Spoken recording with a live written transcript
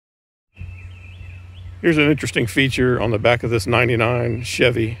Here's an interesting feature on the back of this 99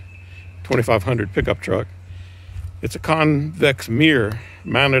 Chevy 2500 pickup truck. It's a convex mirror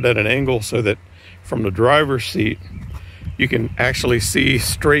mounted at an angle so that from the driver's seat, you can actually see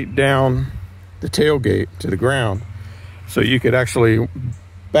straight down the tailgate to the ground. So you could actually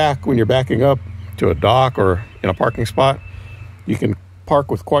when you're backing up to a dock or in a parking spot, you can park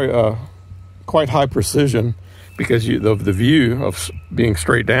with quite high precision because of the view of being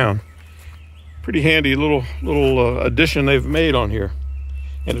straight down. Pretty handy little addition they've made on here,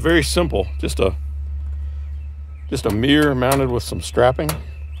 and it's very simple. Just a mirror mounted with some strapping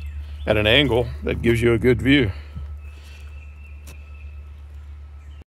at an angle that gives you a good view.